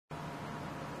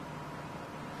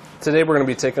Today we're going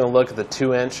to be taking a look at the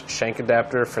 2-inch shank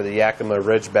adapter for the Yakima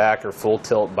Ridgeback or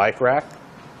FullTilt bike rack.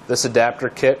 This adapter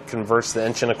kit converts the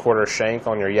 1 1/4 shank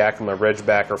on your Yakima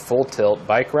Ridgeback or FullTilt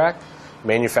bike rack,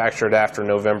 manufactured after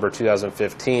November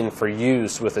 2015 for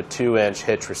use with a 2-inch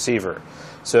hitch receiver.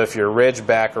 So if your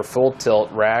Ridgeback or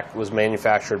FullTilt rack was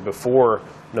manufactured before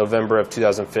November of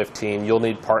 2015, you'll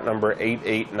need part number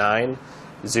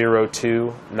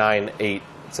 8890298.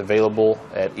 It's available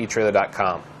at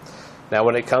etrailer.com. Now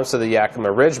when it comes to the Yakima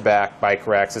Ridgeback bike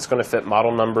racks, it's going to fit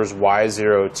model numbers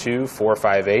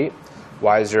Y02458,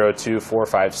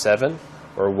 Y02457,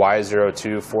 or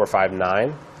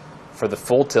Y02459. For the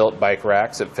FullTilt bike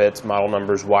racks, it fits model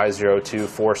numbers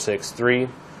Y02463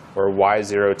 or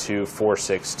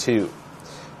Y02462.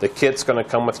 The kit's going to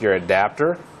come with your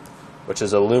adapter, which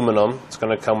is aluminum. It's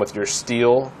going to come with your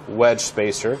steel wedge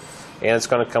spacer, and it's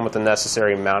going to come with the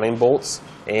necessary mounting bolts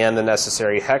and the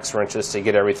necessary hex wrenches to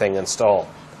get everything installed.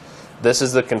 This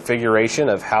is the configuration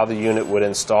of how the unit would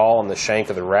install on the shank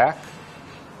of the rack.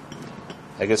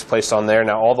 It gets placed on there.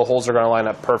 Now all the holes are going to line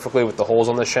up perfectly with the holes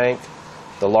on the shank.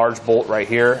 The large bolt right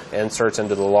here inserts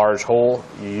into the large hole.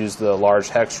 You use the large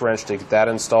hex wrench to get that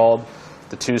installed.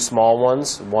 The two small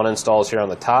ones, one installs here on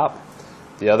the top,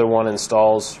 the other one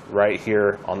installs right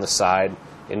here on the side,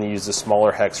 and you use the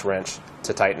smaller hex wrench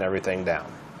to tighten everything down.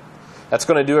 That's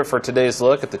going to do it for today's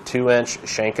look at the 2-inch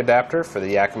shank adapter for the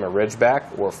Yakima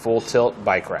Ridgeback or FullTilt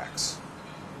bike racks.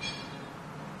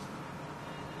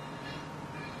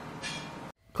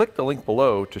 Click the link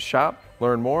below to shop,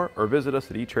 learn more, or visit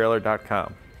us at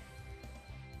etrailer.com.